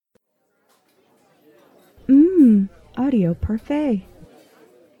audio parfait.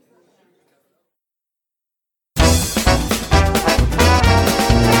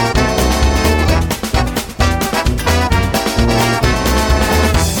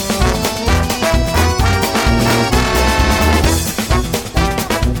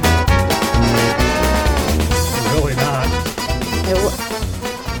 Really not.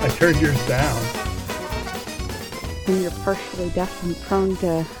 I turned yours down. When you're partially deaf and prone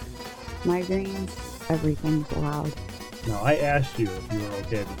to migraines, everything's loud. No, I asked you if you were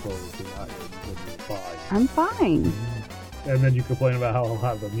okay before we came out here. You said you were fine. I'm fine. And then you complain about how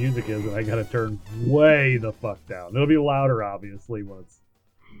loud the music is, and I gotta turn way the fuck down. It'll be louder, obviously, when it's,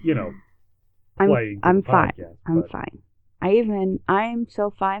 playing. I'm fine. Podcast, I'm fine. I'm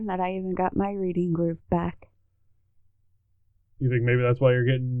so fine that I even got my reading groove back. You think maybe that's why you're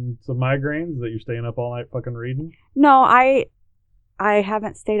getting some migraines, that you're staying up all night fucking reading? No, I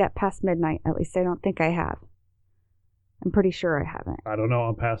haven't stayed up past midnight. At least I don't think I have. I'm pretty sure I haven't. I don't know.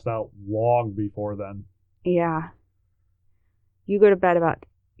 I'm passed out long before then. Yeah. You go to bed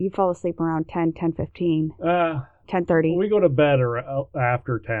you fall asleep around 10:15. 10:30. We go to bed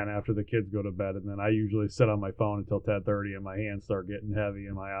after 10, after the kids go to bed, and then I usually sit on my phone until 10:30, and my hands start getting heavy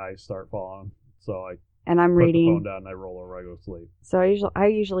and my eyes start falling. So I I'm put reading the phone down and I roll over, I go to sleep. So I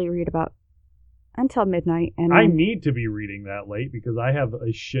usually read about until midnight, and I need to be reading that late because I have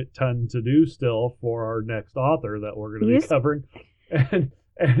a shit ton to do still for our next author that we're going to be covering,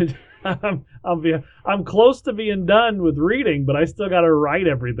 and I'm close to being done with reading, but I still got to write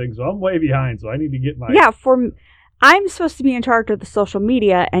everything, so I'm way behind. So I need to get my I'm supposed to be in charge of the social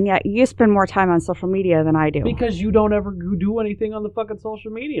media, and yet you spend more time on social media than I do. Because you don't ever do anything on the fucking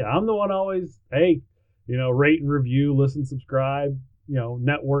social media. I'm the one always, rate and review, listen, subscribe,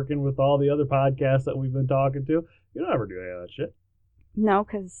 networking with all the other podcasts that we've been talking to. You don't ever do any of that shit. No,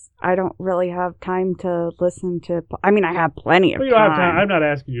 because I don't really have time to listen to. I mean, I have plenty of time. You don't have time. I'm not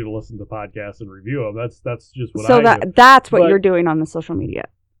asking you to listen to podcasts and review them. That's just what I do. That's what you're doing on the social media.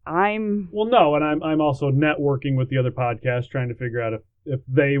 No, and I'm also networking with the other podcasts, trying to figure out if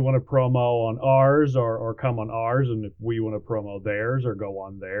they want to promo on ours or come on ours, and if we want to promo theirs or go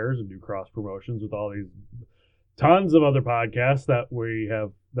on theirs and do cross promotions with all these tons of other podcasts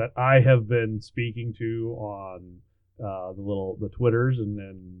that I have been speaking to on the Twitters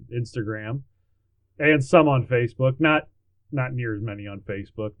and Instagram, and some on Facebook. Not near as many on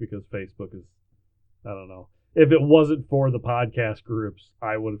Facebook, because Facebook is, I don't know. If it wasn't for the podcast groups,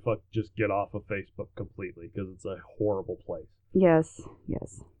 I would just get off of Facebook completely, because it's a horrible place. Yes.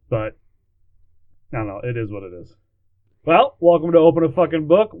 But, I don't know. It is what it is. Well, welcome to Open a Fucking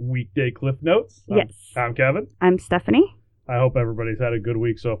Book, Weekday Cliff Notes. Yes. I'm Kevin. I'm Stephanie. I hope everybody's had a good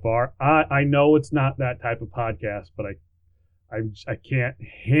week so far. I know it's not that type of podcast, but I can't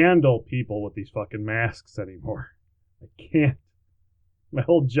handle people with these fucking masks anymore. I can't. My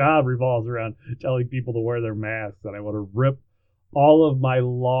whole job revolves around telling people to wear their masks, and I want to rip all of my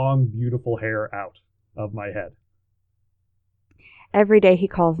long, beautiful hair out of my head. Every day he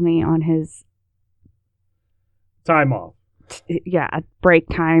calls me on his time off. Break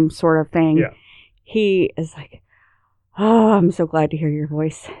time sort of thing. Yeah. He is like, "Oh, I'm so glad to hear your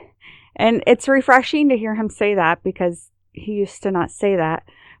voice." And it's refreshing to hear him say that, because he used to not say that.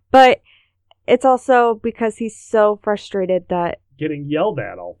 But it's also because he's so frustrated that getting yelled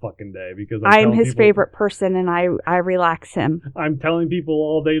at all fucking day, because I'm his favorite person, and I relax him. I'm telling people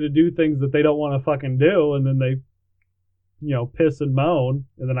all day to do things that they don't want to fucking do, and then they, piss and moan,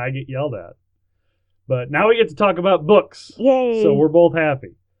 and then I get yelled at. But now we get to talk about books. Yay! So we're both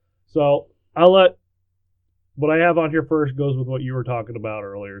happy. So what I have on here first goes with what you were talking about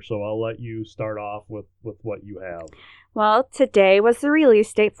earlier, so I'll let you start off with what you have. Well, today was the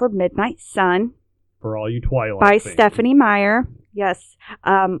release date for Midnight Sun. For all you Twilight by fans. Stephanie Meyer. Yes.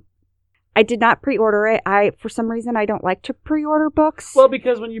 I did not pre-order it. For some reason, I don't like to pre-order books. Well,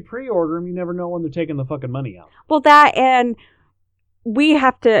 because when you pre-order them, you never know when they're taking the fucking money out. Well, that, and we've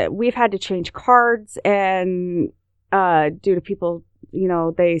had to change cards, and due to people,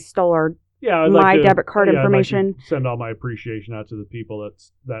 they stole my debit card information. I'd like to send all my appreciation out to the people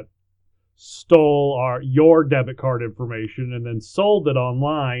that stole your debit card information and then sold it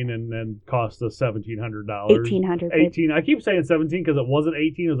online, and then cost us $1,700. $1,800. I keep saying 17 because it wasn't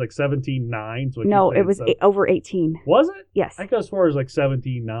 18. It was like 17.9. So no, it was over 18. Was it? Yes. I got as far as like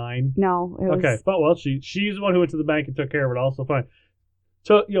 17.9. No, it was. Okay, but well, she's the one who went to the bank and took care of it. Also fine.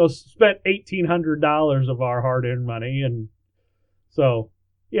 So spent $1,800 of our hard-earned money, and so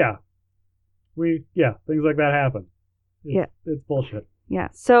things like that happen. It's bullshit. Yeah.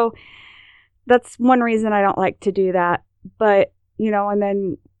 So that's one reason I don't like to do that. But, and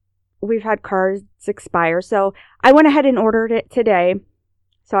then we've had cards expire. So I went ahead and ordered it today.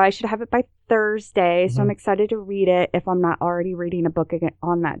 So I should have it by Thursday. So I'm excited to read it if I'm not already reading a book again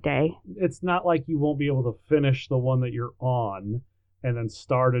on that day. It's not like you won't be able to finish the one that you're on and then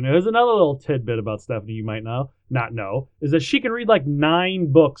start. And there's another little tidbit about Stephanie you might not know, is that she can read like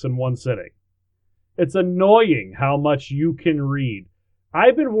 9 books in one sitting. It's annoying how much you can read.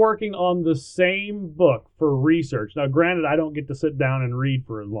 I've been working on the same book for research. Now, granted, I don't get to sit down and read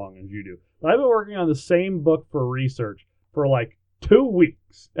for as long as you do. But I've been working on the same book for research for like 2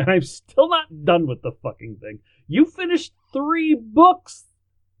 weeks. And I'm still not done with the fucking thing. You finished 3 books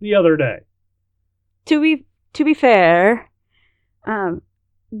the other day. To be fair,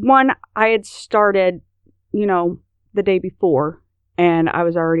 one I had started, the day before. And I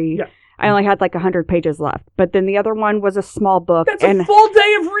was already... Yeah. I only had like 100 pages left. But then the other one was a small book. That's a full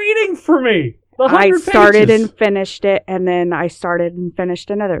day of reading for me. I started and finished it, and then I started and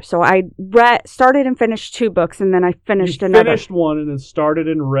finished another. So I started and finished 2 books, and then I finished another. Finished one and then started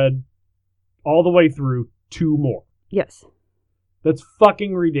and read all the way through 2 more. Yes. That's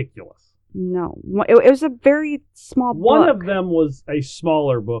fucking ridiculous. No. It was a very small book. One of them was a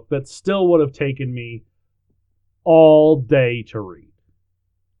smaller book that still would have taken me all day to read.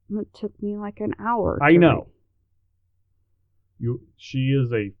 It took me like an hour. I know. She is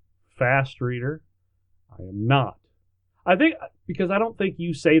a fast reader. I am not. I think, because I don't think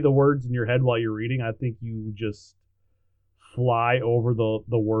you say the words in your head while you're reading. I think you just fly over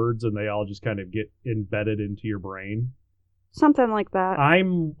the words and they all just kind of get embedded into your brain. Something like that.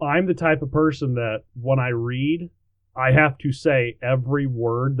 I'm the type of person that when I read, I have to say every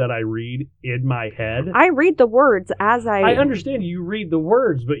word that I read in my head. I read the words as I understand you read the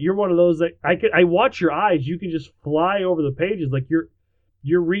words, but you're one of those that I watch your eyes. You can just fly over the pages like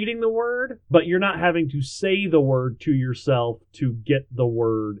you're reading the word, but you're not having to say the word to yourself to get the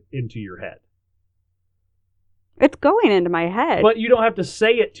word into your head. It's going into my head. But you don't have to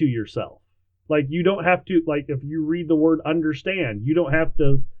say it to yourself. Like you don't have to, like if you read the word understand, you don't have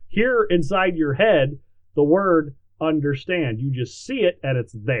to hear inside your head the word understand. You just see it and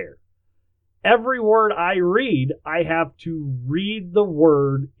it's there. Every word I read, I have to read the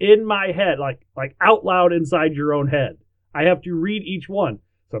word in my head, like out loud inside your own head. I have to read each one.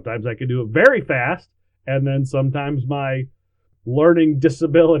 Sometimes I can do it very fast, and then sometimes my learning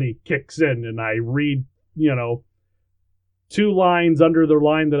disability kicks in and I read, 2 lines under the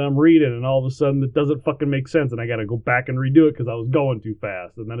line that I'm reading, and all of a sudden it doesn't fucking make sense, and I gotta go back and redo it because I was going too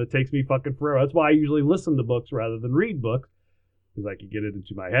fast, and then it takes me fucking forever. That's why I usually listen to books rather than read books, because I can get it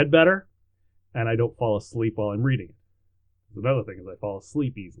into my head better, and I don't fall asleep while I'm reading it. Another thing is I fall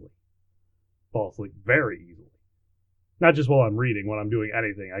asleep easily. Fall asleep very easily. Not just while I'm reading, when I'm doing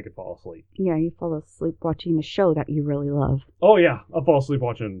anything, I could fall asleep. Yeah, you fall asleep watching a show that you really love. Oh yeah, I'll fall asleep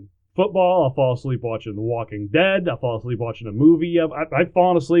watching football. I'll fall asleep watching The Walking Dead. I'll fall asleep watching a movie. I've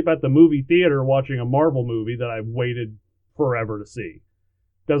fallen asleep at the movie theater watching a Marvel movie that I've waited forever to see.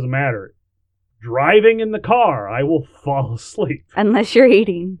 Doesn't matter. Driving in the car, I will fall asleep. Unless you're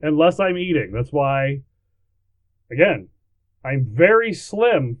eating. Unless I'm eating. That's why, again, I'm very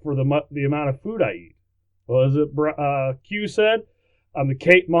slim for the amount of food I eat. What was it Q said? I'm the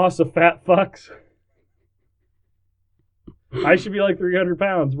Kate Moss of fat fucks. I should be like 300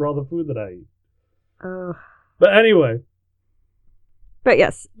 pounds for all the food that I eat. But anyway. But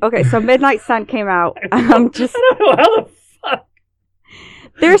yes. Okay, so Midnight Sun came out. I don't know how the fuck.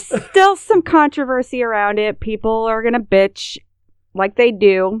 There's still some controversy around it. People are going to bitch like they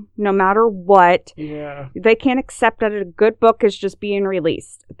do, no matter what. Yeah. They can't accept that a good book is just being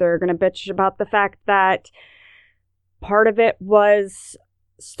released. They're going to bitch about the fact that part of it was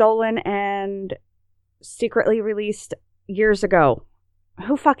stolen and secretly released years ago.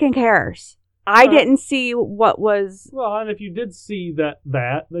 Who fucking cares? I didn't see what was... Well, and if you did see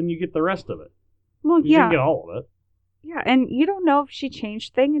that, then you get the rest of it. Well, you didn't get all of it. Yeah, and you don't know if she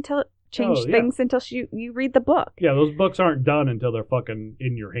changed things until you read the book. Yeah, those books aren't done until they're fucking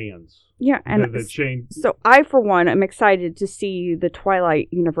in your hands. Yeah, and they change. So I, for one, am excited to see the Twilight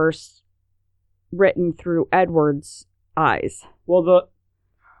universe written through Edward's eyes. Well,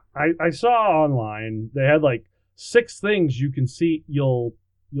 I saw online they had like 6 things you can see you'll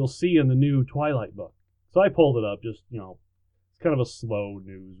see in the new Twilight book. So I pulled it up. Just it's kind of a slow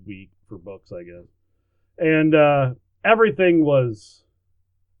news week for books, I guess. And everything was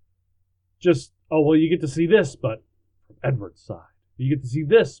just, oh well, you get to see this, but from Edward's side. You get to see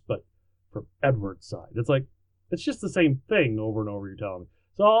this, but from Edward's side. It's like it's just the same thing over and over. You're telling me.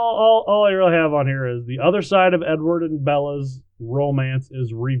 So all I really have on here is the other side of Edward and Bella's romance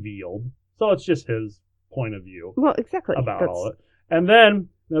is revealed. So it's just his point of view. Well, exactly. About all it. And then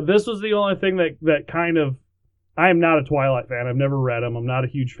Now, this was the only thing that kind of... I am not a Twilight fan. I've never read them. I'm not a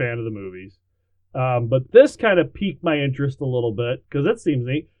huge fan of the movies. But this kind of piqued my interest a little bit because it seems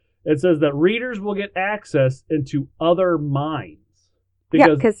neat. It says that readers will get access into other minds.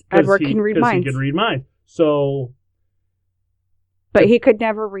 Because Edward can read minds. He can read minds. So... But he could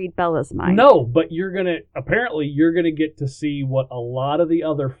never read Bella's mind. No, but apparently you're gonna get to see what a lot of the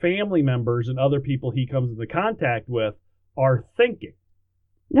other family members and other people he comes into contact with are thinking.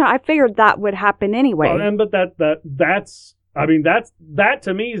 No, I figured that would happen anyway. But that's that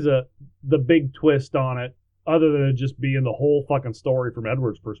to me is the big twist on it, other than it just being the whole fucking story from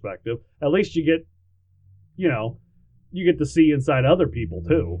Edward's perspective. At least you get to see inside other people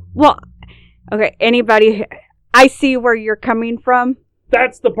too. Well, okay, I see where you're coming from.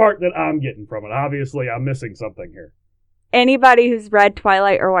 That's the part that I'm getting from it. Obviously, I'm missing something here. Anybody who's read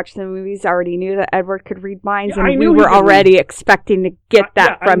Twilight or watched the movies already knew that Edward could read minds, yeah, and we were already expecting to get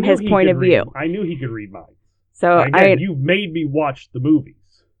that from his point of view. I knew he could read minds. So again, you've made me watch the movies.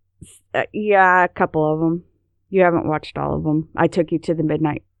 Yeah, a couple of them. You haven't watched all of them. I took you to the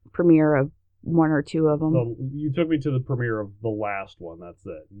midnight premiere of one or two of them. So you took me to the premiere of the last one. That's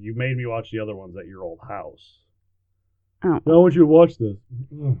it. You made me watch the other ones at your old house. Oh. I want you to watch this.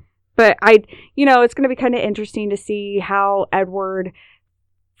 But it's going to be kind of interesting to see how Edward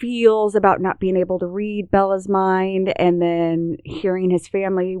feels about not being able to read Bella's mind, and then hearing his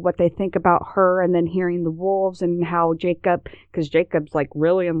family, what they think about her, and then hearing the wolves and how because Jacob's like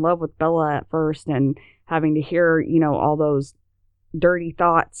really in love with Bella at first, and having to hear, all those dirty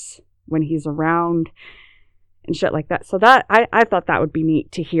thoughts when he's around and shit like that. So that I thought that would be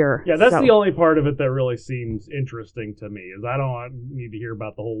neat to hear. Yeah, that's the only part of it that really seems interesting to me, is I don't need to hear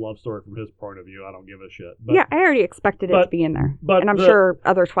about the whole love story from his point of view. I don't give a shit. But, yeah, I already expected it to be in there. And I'm sure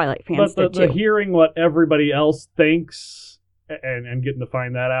other Twilight fans did too. But hearing what everybody else thinks and getting to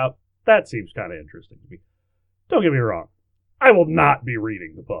find that out, that seems kind of interesting to me. Don't get me wrong. I will not be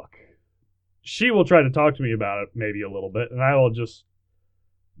reading the book. She will try to talk to me about it maybe a little bit, and I will just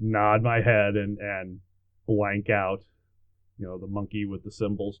nod my head and blank out, the monkey with the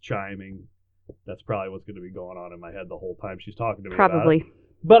cymbals chiming. That's probably what's going to be going on in my head the whole time she's talking to me. Probably. About it.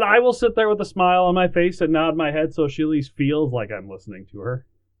 But I will sit there with a smile on my face and nod my head so she at least feels like I'm listening to her.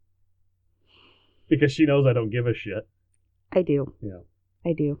 Because she knows I don't give a shit. I do. Yeah.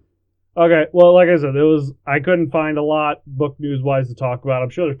 I do. Okay, well, like I said, I couldn't find a lot book news-wise to talk about. I'm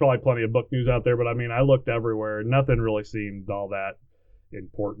sure there's probably plenty of book news out there, but I looked everywhere. Nothing really seemed all that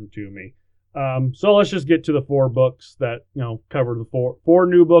important to me. So let's just get to the 4 books that, cover the four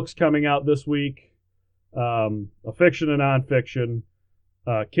new books coming out this week. A fiction and nonfiction,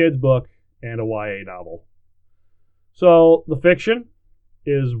 a kid's book, and a YA novel. So the fiction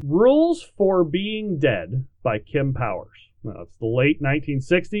is Rules for Being Dead by Kim Powers. Now, it's the late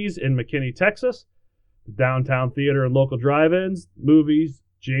 1960s in McKinney, Texas. The downtown theater and local drive-ins, movies,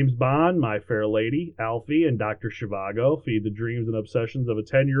 James Bond, My Fair Lady, Alfie, and Dr. Zhivago feed the dreams and obsessions of a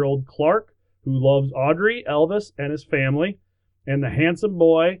 10-year-old Clark who loves Audrey, Elvis, and his family, and the handsome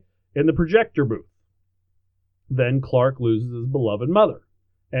boy in the projector booth. Then Clark loses his beloved mother,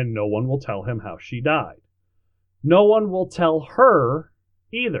 and no one will tell him how she died. No one will tell her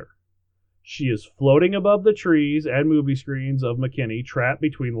either. She is floating above the trees and movie screens of McKinney, trapped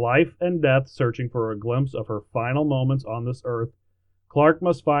between life and death, searching for a glimpse of her final moments on this earth. Clark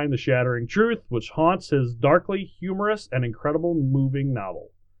must find the shattering truth, which haunts his darkly humorous and incredible moving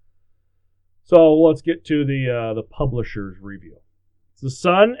novel. So let's get to the publisher's review. The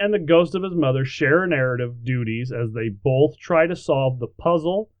son and the ghost of his mother share narrative duties as they both try to solve the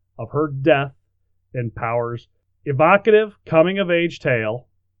puzzle of her death in Powers' evocative coming-of-age tale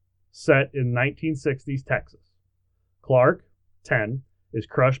set in 1960s Texas. Clark, 10, is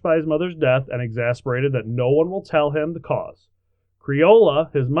crushed by his mother's death and exasperated that no one will tell him the cause.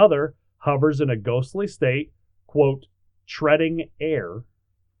 Creola, his mother, hovers in a ghostly state, quote, treading air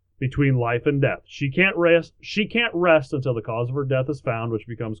between life and death. She can't rest until the cause of her death is found, which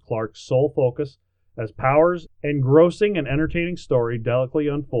becomes Clark's sole focus as Powers' engrossing and entertaining story delicately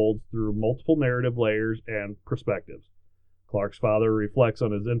unfolds through multiple narrative layers and perspectives. Clark's father reflects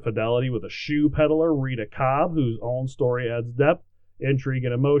on his infidelity with a shoe peddler, Rita Cobb, whose own story adds depth, intrigue,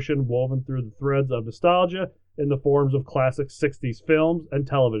 and emotion woven through the threads of nostalgia in the forms of classic 60s films and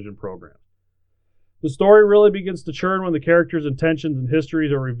television programs. The story really begins to churn when the characters' intentions and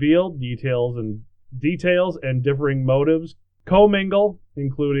histories are revealed, details and differing motives commingle,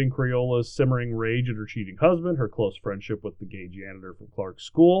 including Creola's simmering rage at her cheating husband, her close friendship with the gay janitor from Clark's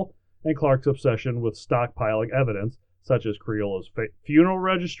school, and Clark's obsession with stockpiling evidence, such as Creola's funeral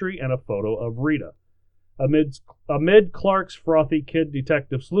registry and a photo of Rita. Amid Clark's frothy kid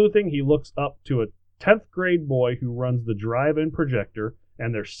detective sleuthing, he looks up to a 10th grade boy who runs the drive-in projector,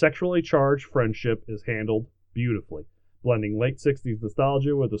 and their sexually charged friendship is handled beautifully. Blending late 60s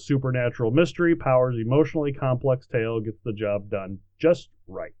nostalgia with a supernatural mystery, Power's emotionally complex tale gets the job done just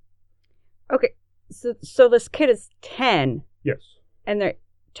right. Okay, so this kid is 10. Yes. And they're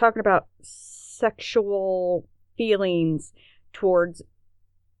talking about sexual feelings towards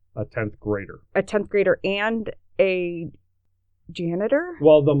a 10th grader. A 10th grader and a janitor?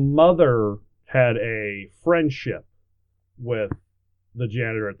 Well, the mother had a friendship with the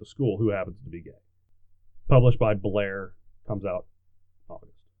janitor at the school who happens to be gay. Published by Blair, comes out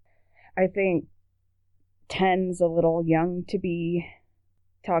August. I think 10's a little young to be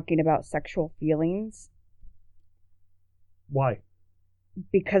talking about sexual feelings. Why?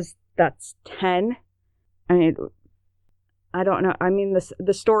 Because that's 10. I mean, I don't know. I mean,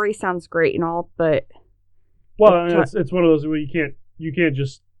 the story sounds great and all, but well, I mean, it's one of those where you can't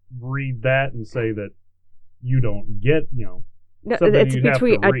just read that and say that you don't get, no, it's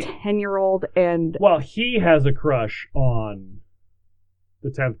between a 10-year-old and... Well, he has a crush on the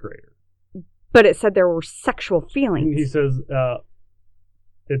 10th grader. But it said there were sexual feelings. He says,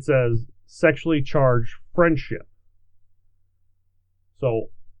 it says sexually charged friendship.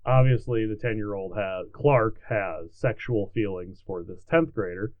 So, obviously, the 10-year-old Clark has sexual feelings for this 10th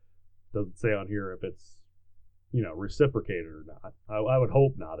grader. Doesn't say on here if it's, reciprocated or not. I would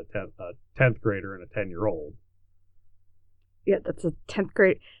hope not, a 10th grader and a 10-year-old. Yeah, that's a 10th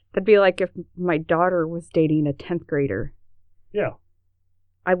grade. That'd be like if my daughter was dating a 10th grader. Yeah.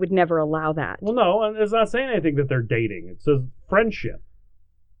 I would never allow that. Well, no, and it's not saying anything that they're dating. It says friendship.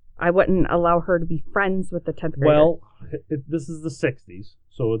 I wouldn't allow her to be friends with the 10th grader. Well, this is the 60s,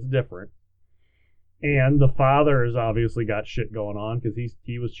 so it's different. And the father has obviously got shit going on because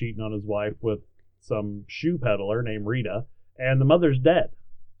he was cheating on his wife with some shoe peddler named Rita, and the mother's dead.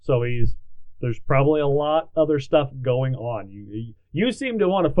 So there's probably a lot other stuff going on. You seem to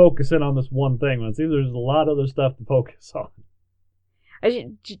want to focus in on this one thing, when it seems there's a lot of other stuff to focus on.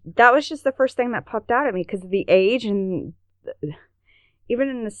 That was just the first thing that popped out at me because of the age, and even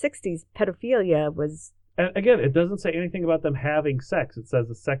in the 60s, pedophilia was... And again, it doesn't say anything about them having sex. It says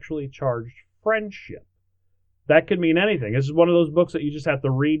a sexually charged friendship. That could mean anything. This is one of those books that you just have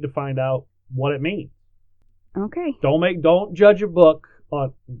to read to find out what it means. Okay. Don't judge a book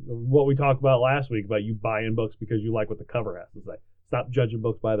on what we talked about last week about you buying books because you like what the cover has to say. Stop judging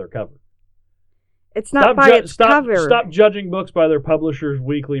books by their cover. It's not by its cover. Stop judging books by their publisher's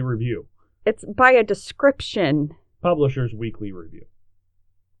weekly review. It's by a description. Publisher's weekly review.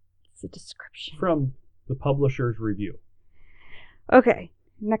 It's a description. From the publisher's review. Okay,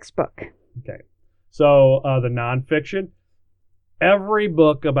 next book. Okay. So, the nonfiction. Every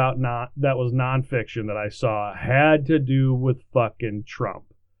book about that was nonfiction that I saw had to do with fucking Trump.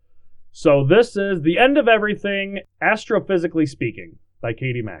 So this is The End of Everything, Astrophysically Speaking, by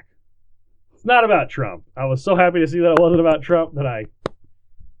Katie Mack. It's not about Trump. I was so happy to see that it wasn't about Trump that I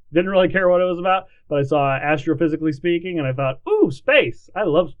didn't really care what it was about, but I saw Astrophysically Speaking, and I thought, ooh, space. I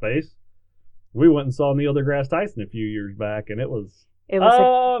love space. We went and saw Neil deGrasse Tyson a few years back, and it was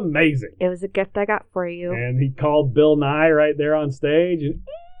amazing. It was a gift I got for you. And he called Bill Nye right there on stage, and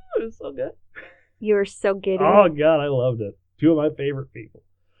it was so good. You were so giddy. Oh, God, I loved it. Two of my favorite people.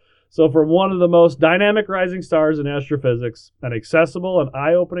 So from one of the most dynamic rising stars in astrophysics, an accessible and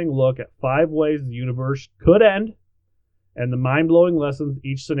eye-opening look at 5 ways the universe could end, and the mind-blowing lessons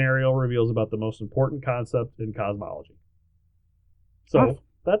each scenario reveals about the most important concepts in cosmology. So,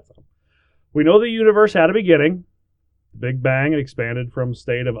 we know the universe had a beginning. The Big Bang expanded from a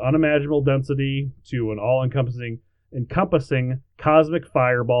state of unimaginable density to an encompassing cosmic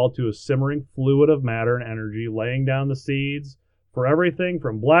fireball to a simmering fluid of matter and energy, laying down the seeds for everything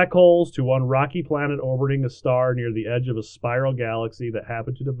from black holes to one rocky planet orbiting a star near the edge of a spiral galaxy that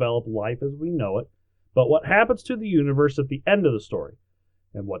happened to develop life as we know it. But what happens to the universe at the end of the story?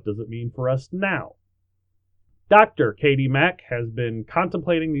 And what does it mean for us now? Dr. Katie Mack has been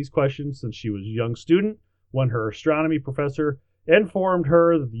contemplating these questions since she was a young student, when her astronomy professor informed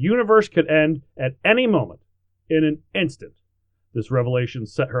her that the universe could end at any moment, in an instant. This revelation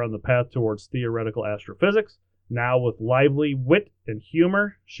set her on the path towards theoretical astrophysics. Now, with lively wit and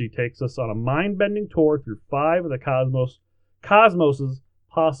humor, she takes us on a mind-bending tour through 5 of the cosmos's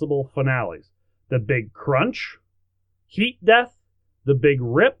possible finales. The Big Crunch, Heat Death, the Big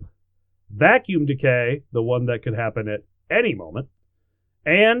Rip, Vacuum Decay, the one that could happen at any moment,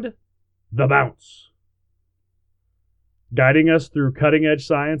 and the Bounce. Guiding us through cutting-edge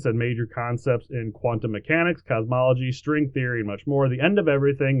science and major concepts in quantum mechanics, cosmology, string theory, and much more, The End of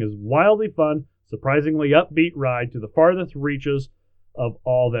Everything is wildly fun, surprisingly upbeat ride to the farthest reaches of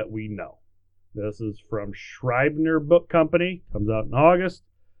all that we know. This is from Scribner Book Company. Comes out in August.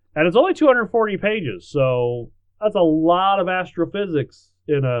 And it's only 240 pages, so that's a lot of astrophysics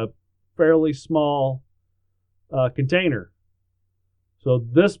in a fairly small container. So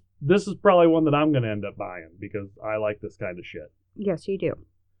this is probably one that I'm going to end up buying because I like this kind of shit. Yes, you do.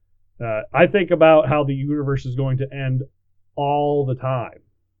 I think about how the universe is going to end all the time.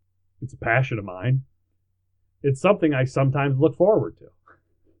 It's a passion of mine. It's something I sometimes look forward to.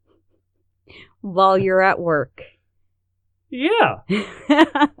 While you're at work. Yeah.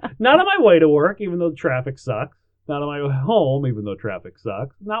 Not on my way to work, even though the traffic sucks. Not on my way home, even though traffic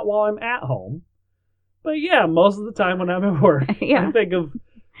sucks. Not while I'm at home. But yeah, most of the time when I'm at work, Yeah. I think of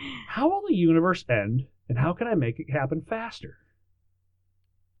how will the universe end and how can I make it happen faster?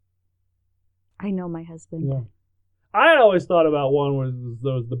 I know my husband. Yeah. I always thought about one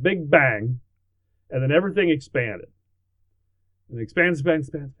was the Big Bang, and then everything expanded. And it expands.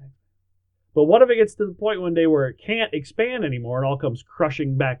 But what if it gets to the point one day where it can't expand anymore and all comes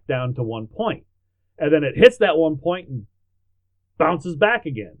crushing back down to one point? And then it hits that one point and bounces back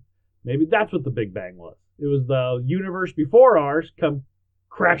again. Maybe that's what the Big Bang was. It was the universe before ours come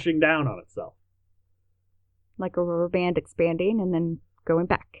crashing down on itself. Like a rubber band expanding and then going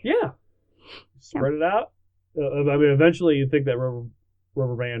back. Yeah. Spread it out. I mean, eventually you'd think that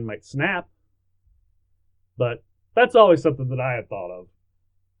rubber band might snap. But that's always something that I had thought of.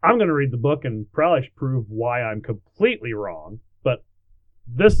 I'm going to read the book and probably prove why I'm completely wrong. But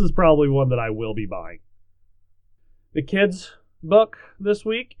this is probably one that I will be buying. The kids' book this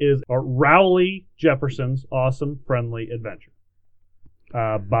week is Rowley Jefferson's Awesome Friendly Adventure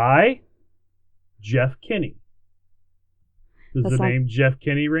by Jeff Kinney. Does the name Jeff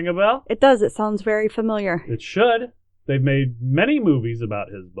Kinney ring a bell? It does. It sounds very familiar. It should. They've made many movies about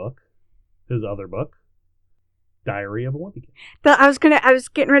his book, his other book, Diary of a Wimpy Kid. I was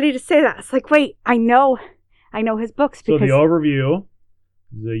getting ready to say that. It's like, wait, I know his books because So the overview,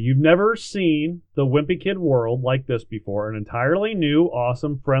 you've never seen the Wimpy Kid world like this before. An entirely new,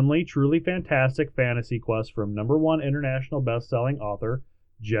 awesome, friendly, truly fantastic fantasy quest from #1 international best-selling author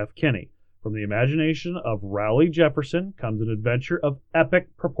Jeff Kinney. From the imagination of Rowley Jefferson comes an adventure of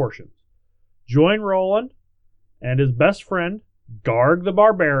epic proportions. Join Roland and his best friend, Garg the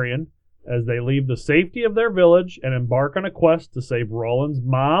Barbarian, as they leave the safety of their village and embark on a quest to save Roland's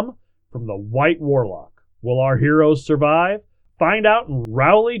mom from the White Warlock. Will our heroes survive? Find out in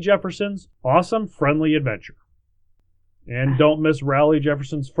Rowley Jefferson's Awesome Friendly Adventure. And don't miss Rowley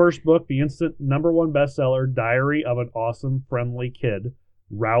Jefferson's first book, the instant #1 bestseller, Diary of an Awesome Friendly Kid,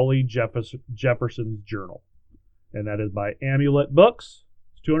 Rowley Jefferson's Journal. And that is by Amulet Books.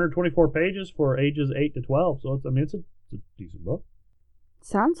 It's 224 pages for ages 8 to 12. So, it's a decent book.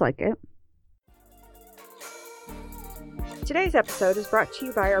 sounds like it. Today's episode is brought to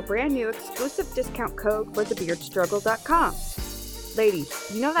you by our brand new exclusive discount code for thebeardstruggle.com.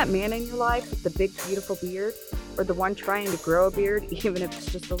 Ladies, you know that man in your life with the big, beautiful beard? Or the one trying to grow a beard, even if it's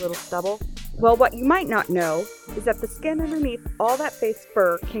just a little stubble? Well, what you might not know is that the skin underneath all that face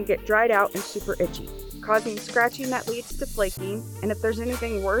fur can get dried out and super itchy, causing scratching that leads to flaking, and if there's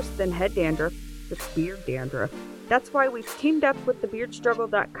anything worse than head dandruff, it's beard dandruff. That's why we've teamed up with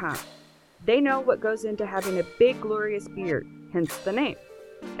thebeardstruggle.com. They know what goes into having a big, glorious beard, hence the name.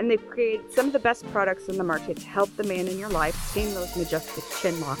 And they've created some of the best products in the market to help the man in your life tame those majestic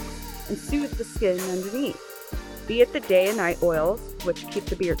chin locks and soothe the skin underneath. Be it the day and night oils, which keep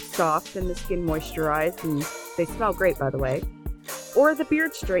the beard soft and the skin moisturized, and they smell great, by the way, or the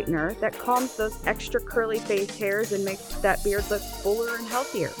beard straightener that calms those extra curly face hairs and makes that beard look fuller and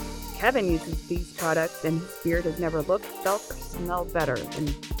healthier. Kevin uses these products, and his beard has never looked, felt, or smelled better,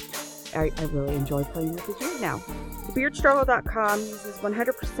 and I really enjoy playing with his beard now. TheBeardStruggle.com uses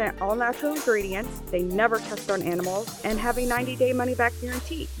 100% all-natural ingredients, they never test on animals, and have a 90-day money-back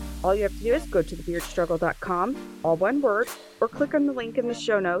guarantee. All you have to do is go to TheBeardStruggle.com, all one word, or click on the link in the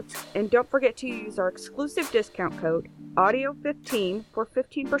show notes, and don't forget to use our exclusive discount code, AUDIO15, for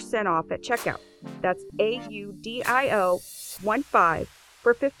 15% off at checkout. That's AUDIO15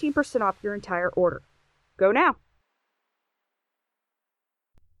 for 15% off your entire order. Go now!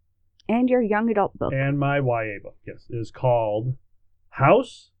 And your young adult book. And my YA book, yes, is called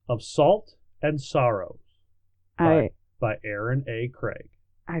House of Salt and Sorrows by Aaron A. Craig.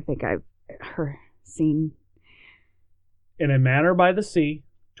 I think I've seen. In a manor by the sea,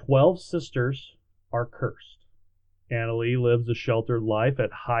 12 sisters are cursed. Annalee lives a sheltered life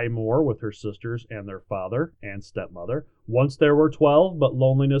at High Moor with her sisters and their father and stepmother. Once there were 12, but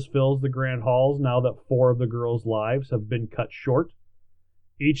loneliness fills the grand halls now that 4 of the girls' lives have been cut short.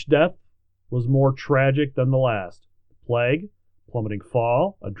 Each death was more tragic than the last. Plague, plummeting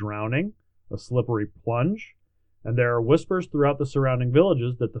fall, a drowning, a slippery plunge, and there are whispers throughout the surrounding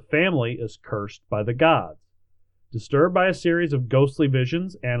villages that the family is cursed by the gods. Disturbed by a series of ghostly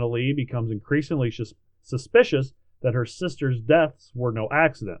visions, Anna Lee becomes increasingly suspicious that her sister's deaths were no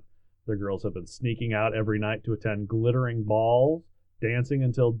accident. The girls have been sneaking out every night to attend glittering balls, dancing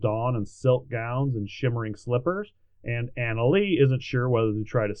until dawn in silk gowns and shimmering slippers, and Anna Lee isn't sure whether to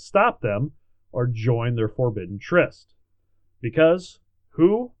try to stop them or join their forbidden tryst. Because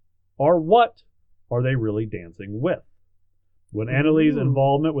who or what are they really dancing with? When Anna Lee's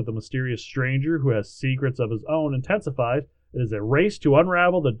involvement with the mysterious stranger who has secrets of his own intensifies, it is a race to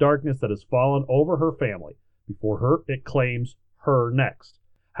unravel the darkness that has fallen over her family. Before it claims her next.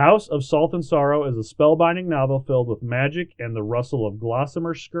 House of Salt and Sorrow is a spellbinding novel filled with magic and the rustle of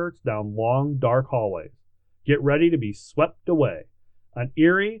gossamer skirts down long, dark hallways. Get ready to be swept away. An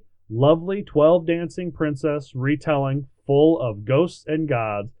eerie, lovely 12-dancing princess retelling full of ghosts and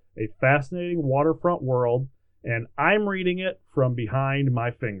gods, a fascinating waterfront world, and I'm reading it from behind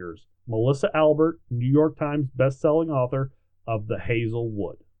my fingers. Melissa Albert, New York Times bestselling author of The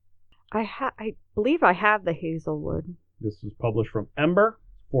Hazelwood. I believe I have The Hazelwood. This was published from Ember,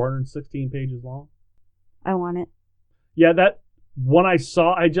 416 pages long. I want it. Yeah, that one I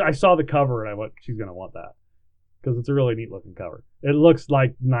saw the cover and I went, she's going to want that. Because it's a really neat looking cover. It looks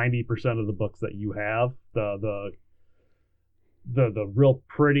like 90% of the books that you have. The real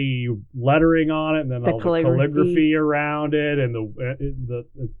pretty lettering on it, and then all the calligraphy around it, and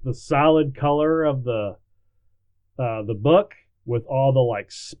the solid color of the book with all the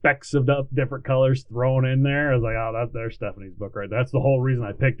like specks of different colors thrown in there. I was like, oh, there's Stephanie's book, right? That's the whole reason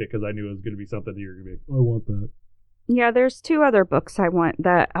I picked it, because I knew it was going to be something you're going to be, I want that. Yeah, there's 2 other books I want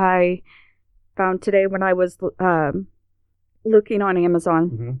that I found today when I was looking on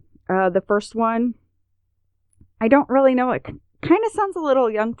Amazon. Mm-hmm. The first one, I don't really know. It kind of sounds a little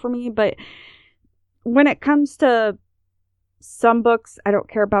young for me, but when it comes to some books, I don't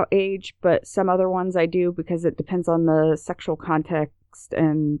care about age, but some other ones I do, because it depends on the sexual context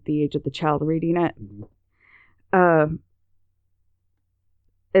and the age of the child reading it. Mm-hmm.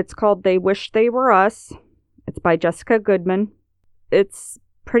 It's called They Wish They Were Us. It's by Jessica Goodman. It's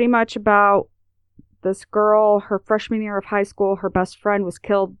pretty much about this girl, her freshman year of high school. Her best friend was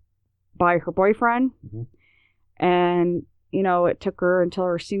killed by her boyfriend. Mm-hmm. And, it took her until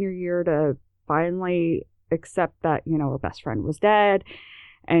her senior year to finally accept that, her best friend was dead.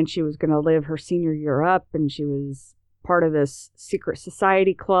 And she was going to live her senior year up. And she was part of this secret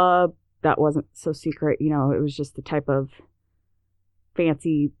society club that wasn't so secret. It was just the type of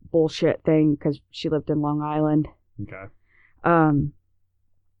fancy bullshit thing, because she lived in Long Island. Okay.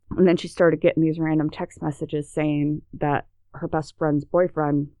 And then she started getting these random text messages saying that her best friend's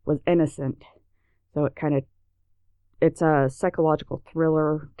boyfriend was innocent. So it's a psychological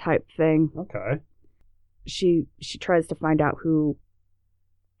thriller type thing. Okay. She tries to find out who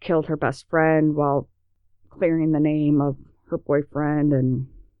killed her best friend while clearing the name of her boyfriend and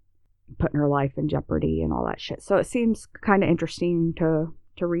putting her life in jeopardy and all that shit. So it seems kind of interesting to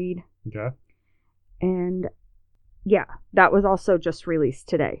read. Okay. And yeah, that was also just released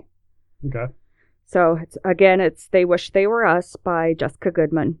today. Okay. So it's They Wish They Were Us by Jessica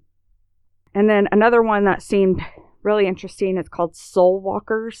Goodman. And then another one that seemed really interesting, it's called Soul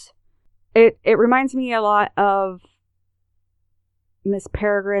Walkers. It reminds me a lot of Miss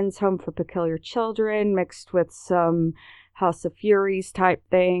Peregrine's Home for Peculiar Children mixed with some House of Furies type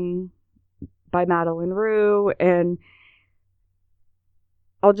thing by Madeline Rue. And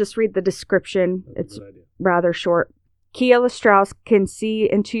I'll just read the description. It's rather short. Kia Lestrauss can see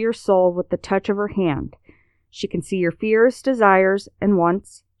into your soul with the touch of her hand. She can see your fears, desires, and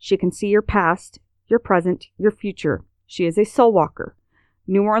wants. She can see your past, your present, your future. She is a soul walker.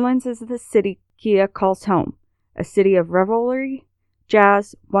 New Orleans is the city Kia calls home, a city of revelry,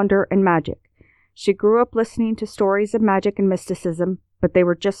 jazz, wonder, and magic. She grew up listening to stories of magic and mysticism, but they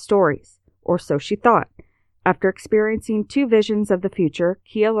were just stories, or so she thought. After experiencing 2 visions of the future,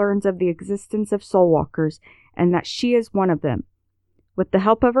 Kia learns of the existence of soul walkers and that she is one of them. With the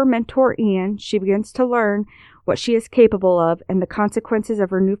help of her mentor Ian, she begins to learn what she is capable of and the consequences of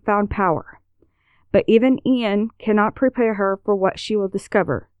her newfound power. But even Ian cannot prepare her for what she will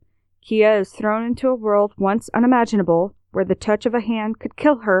discover. Kia is thrown into a world once unimaginable, where the touch of a hand could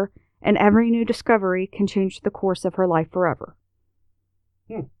kill her, and every new discovery can change the course of her life forever.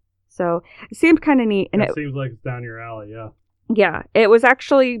 So it seemed kind of neat. And it seems like it's down your alley, yeah. Yeah, it was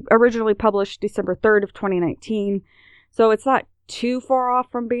actually originally published December 3rd of 2019, so it's not too far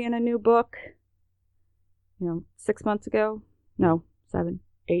off from being a new book. 6 months ago? No, 7,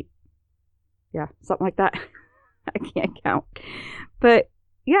 8. Yeah, something like that. I can't count. But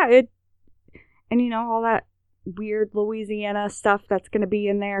yeah, and all that weird Louisiana stuff that's going to be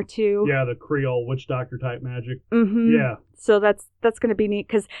in there too. Yeah, the Creole witch doctor type magic. Mm-hmm. Yeah. So that's going to be neat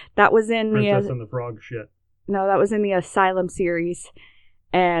because that was in Princess and the Frog shit. No, that was in the Asylum series,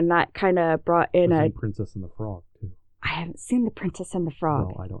 and that kind of brought in Princess and the Frog too. I haven't seen the Princess and the Frog.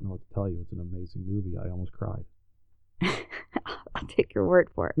 Well, I don't know what to tell you. It's an amazing movie. I almost cried. I'll take your word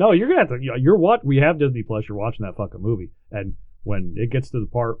for it. No, you're gonna have to. You're what? We have Disney Plus. You're watching that fucking movie, and when it gets to the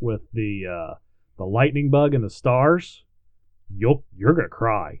part with the lightning bug and the stars, you're gonna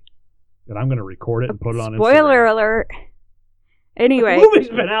cry, and I'm gonna record it and put it on Instagram. Spoiler alert. Anyway, the movie's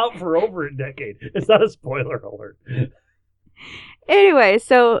been out for over a decade. It's not a spoiler alert. Anyway,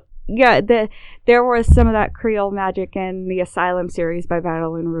 so yeah, there was some of that Creole magic in the Asylum series by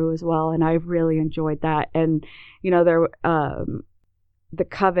Madeline Rue as well, and I really enjoyed that. And there the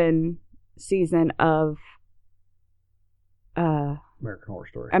Coven season of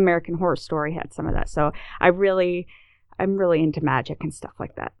American Horror Story had some of that. So I'm really into magic and stuff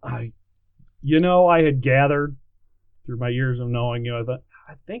like that. I had gathered through my years of knowing I thought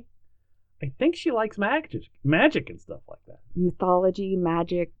I think she likes magic and stuff like that. Mythology,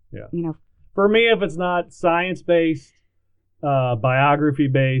 magic. Yeah. For me, if it's not science-based,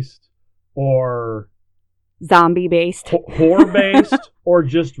 biography-based, or zombie-based, horror-based, or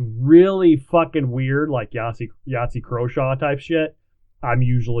just really fucking weird, like Yahtzee Croshaw type shit, I'm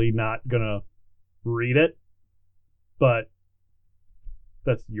usually not gonna read it. But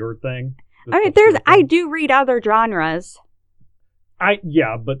that's your thing. I do read other genres.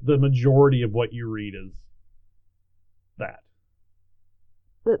 But the majority of what you read is that.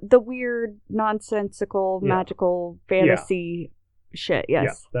 The weird, nonsensical, magical fantasy shit. Yes.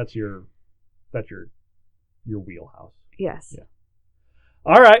 Yeah, that's your wheelhouse. Yes. Yeah.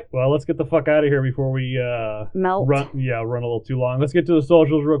 All right. Well, let's get the fuck out of here before we melt. Run a little too long. Let's get to the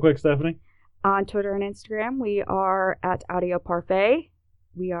socials real quick, Stephanie. On Twitter and Instagram, we are at Audio Parfait.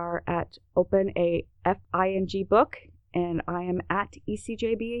 We are at Open a FING book, and I am at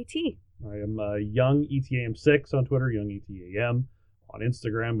ECJBAT. I am Young ETAM6 on Twitter, Young ETAM on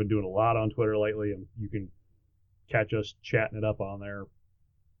Instagram. Been doing a lot on Twitter lately, and you can catch us chatting it up on there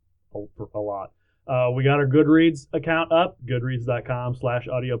a lot. We got our Goodreads account up,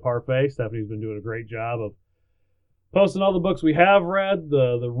 goodreads.com/audioparfait. Stephanie's been doing a great job of posting all the books we have read,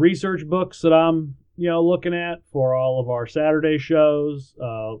 the research books that I'm looking at for all of our Saturday shows.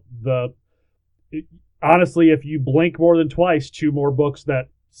 Honestly, if you blink more than twice, 2 more books that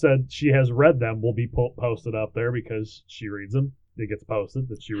said she has read them will be posted up there because she reads them. It gets posted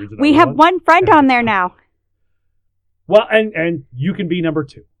that she reads it. We have one friend on there now. Well, and you can be number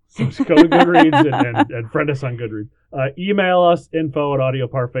 2. So just go to Goodreads and friend us on Goodreads. Email us,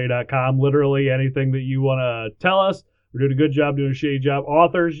 info@audioparfait.com. Literally anything that you want to tell us. We're doing a good job, doing a shitty job.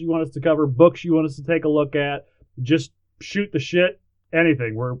 Authors you want us to cover, books you want us to take a look at. Just shoot the shit.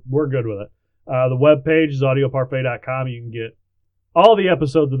 Anything. We're good with it. The webpage is audioparfait.com. You can get all the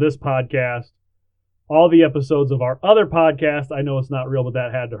episodes of this podcast, all the episodes of our other podcast. I know it's not real, but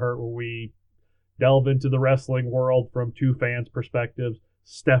that had to hurt, where we delve into the wrestling world from 2 fans' perspectives.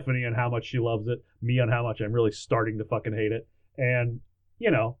 Stephanie and how much she loves it. Me on how much I'm really starting to fucking hate it. And,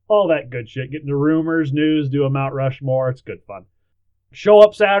 all that good shit. Getting the rumors, news, do a Mount Rushmore. It's good fun. Show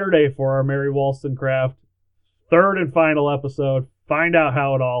up Saturday for our Mary Wollstonecraft 3rd and final episode. Find out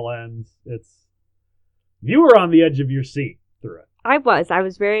how it all ends. You were on the edge of your seat through it. I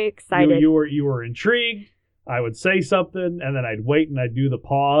was very excited. You were intrigued. I would say something, and then I'd wait and I'd do the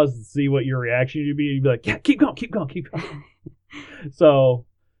pause and see what your reaction would be. You'd be like, yeah, keep going. So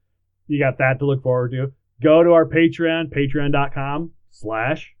you got that to look forward to. Go to our Patreon,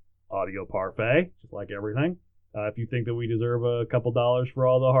 patreon.com/audioparfait, just like everything. If you think that we deserve a couple dollars for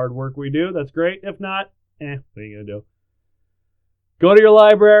all the hard work we do, that's great. If not, what are you going to do? Go to your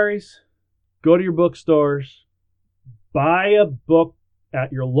libraries. Go to your bookstores. Buy a book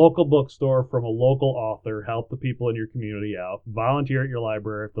at your local bookstore from a local author. Help the people in your community out. Volunteer at your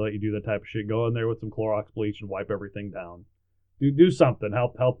library if they let you do that type of shit. Go in there with some Clorox bleach and wipe everything down. Do something.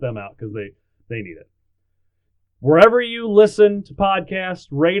 Help them out because they need it. Wherever you listen to podcasts,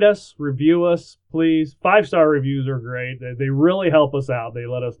 rate us, review us, please. 5-star reviews are great. They really help us out. They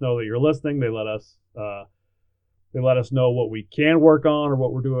let us know that you're listening. They let us know what we can work on or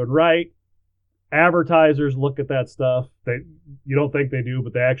what we're doing right. Advertisers look at that stuff. You don't think they do,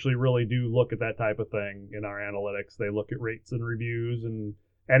 but they actually really do look at that type of thing in our analytics. They look at rates and reviews, and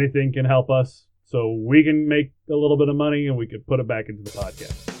anything can help us so we can make a little bit of money and we can put it back into the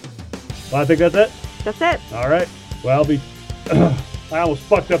podcast. Well, I think that's it. That's it. All right. Well, I almost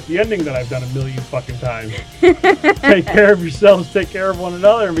fucked up the ending that I've done a million fucking times. Take care of yourselves, take care of one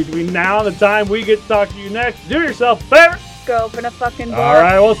another, and between now and the time we get to talk to you next, do yourself a favor. Go open a fucking book. All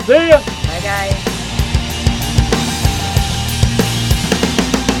right, we'll see ya. Bye, guys.